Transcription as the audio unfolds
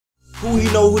Who he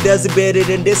know who does it better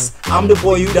than this? I'm the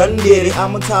boy who done did it.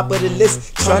 I'm on top of the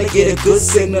list, trying to get a good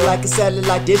signal like a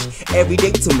satellite dish. Every day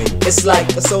to me, it's like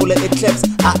a solar eclipse.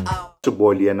 It's your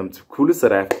boy Lee, and I'm the coolest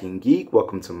s.a.geek.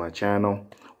 Welcome to my channel.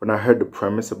 When I heard the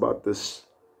premise about this,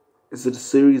 is it a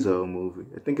series or a movie?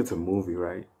 I think it's a movie,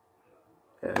 right?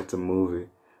 Yeah, it's a movie.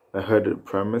 I heard the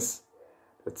premise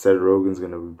that Seth Rogen's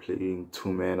gonna be playing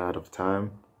two men out of time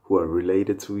who are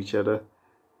related to each other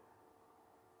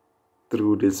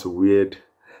through this weird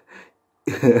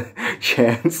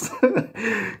chance.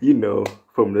 You know,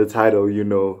 from the title, you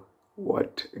know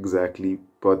what exactly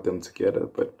brought them together,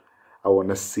 but I want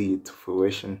to see it to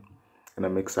fruition, and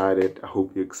I'm excited. I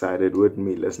hope you're excited with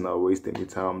me. Let's not waste any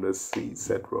time. Let's see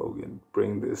Seth Rogen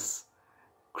bring this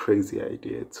crazy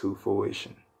idea to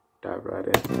fruition. Dive right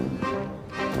in.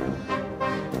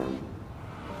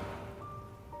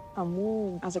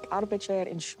 Als ik arbeidsjaar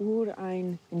in Schuur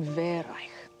een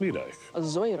weerreich. Wie reich?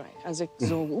 Zo reich. Als ik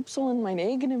zo opzollen mijn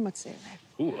eigen moet zijn.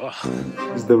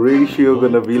 Is the ratio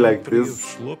gonna be like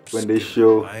this when they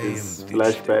show his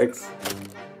flashbacks?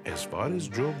 As far as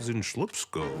jobs in Schlups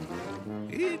go,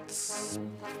 it's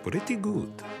pretty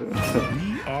good.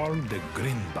 We are the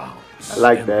Greenbaums. I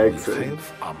like the and accent. We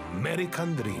have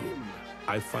American dream.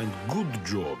 I find good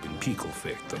job in Pickle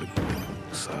factory.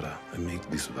 Sarah, I make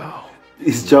this vow.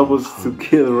 His job was to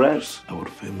kill rats. Our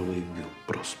family will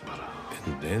prosper.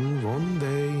 And then one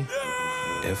day,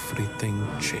 everything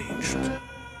changed.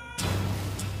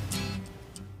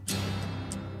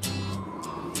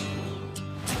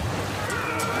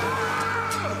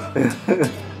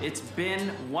 It's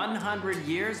been 100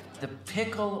 years. The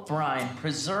pickle brine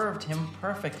preserved him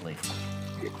perfectly.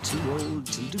 You're too old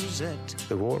to lose that.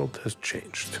 The world has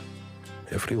changed.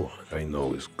 Everyone I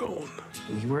know is gone.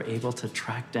 You were able to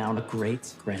track down a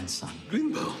great grandson.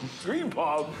 Greenbaum.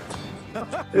 Greenbaum.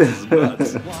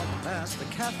 Walk past the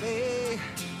cafe,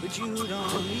 but you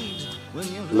don't need when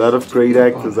you're A lot of great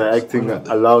actors are acting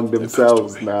along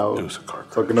themselves now.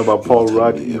 Talking about Paul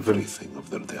Rudd even. Everything of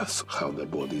their deaths, how their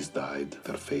bodies died,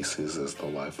 their faces as the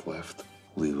life left.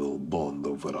 We will bond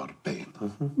over our pain. Oh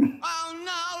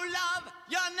no, love,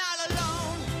 you're not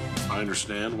alone. I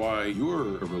understand why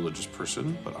you're a religious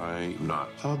person, but I am not.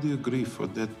 How do you grieve for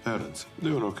dead parents?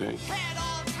 Doing okay. Head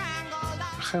all tangled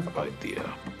up. I have an idea.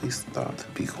 We start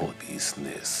pickle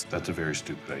business. That's a very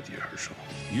stupid idea, Herschel.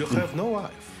 You have no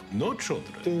wife, no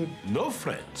children, no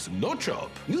friends, no job.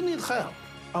 You need help.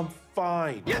 I'm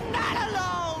fine. You're not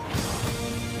alone.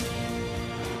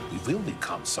 We will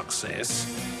become success.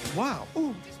 Wow.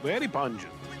 Ooh, very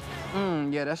pungent.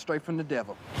 Yeah, that's straight from the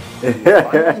devil.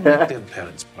 Finally make their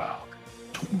parents proud.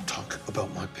 Don't talk about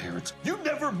my parents. You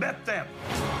never met them.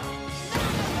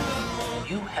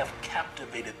 You have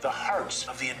captivated the hearts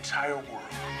of the entire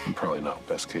world. Probably not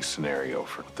best case scenario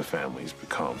for what the family's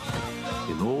become.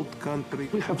 In old country,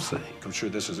 we have saying. I'm sure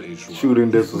this is aged well. Shooting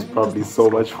this was probably so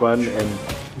much fun and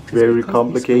very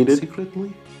complicated.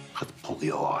 Secretly, I'd pull the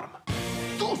alarm.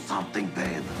 Do something,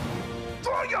 Ben.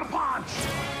 Throw your punch.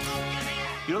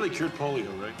 You know they cured polio,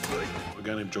 right? A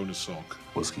guy named Jonas Salk.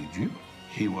 Was he Jew?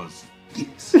 He was.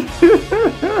 Yes.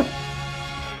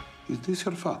 Is this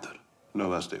your father? No,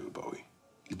 that's David Bowie.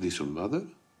 Is this your mother?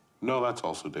 No, that's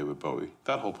also David Bowie.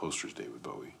 That whole poster's David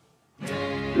Bowie.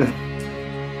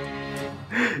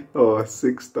 Oh,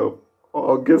 6th of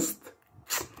August.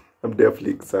 I'm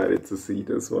definitely excited to see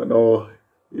this one. Oh,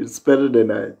 it's better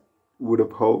than I would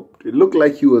have hoped. It looked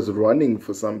like he was running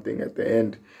for something at the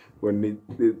end when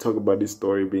they talk about this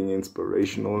story being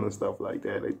inspirational and stuff like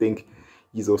that. I think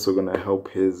he's also gonna help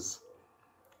his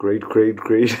great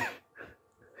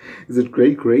is it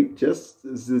great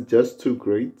is it just two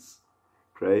greats,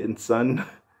 grandson?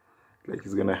 Like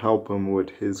he's gonna help him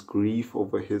with his grief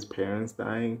over his parents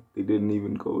dying. They didn't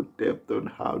even go depth on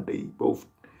how they both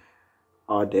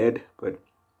are dead, but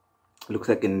it looks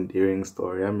like an endearing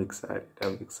story. I'm excited.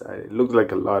 It looks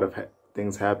like a lot of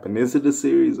things happen. Is it a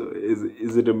series or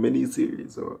is it a mini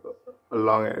series or a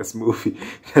long ass movie?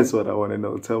 That's what I want to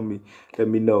know. Tell me, let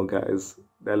me know, guys.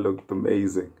 That looked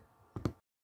amazing.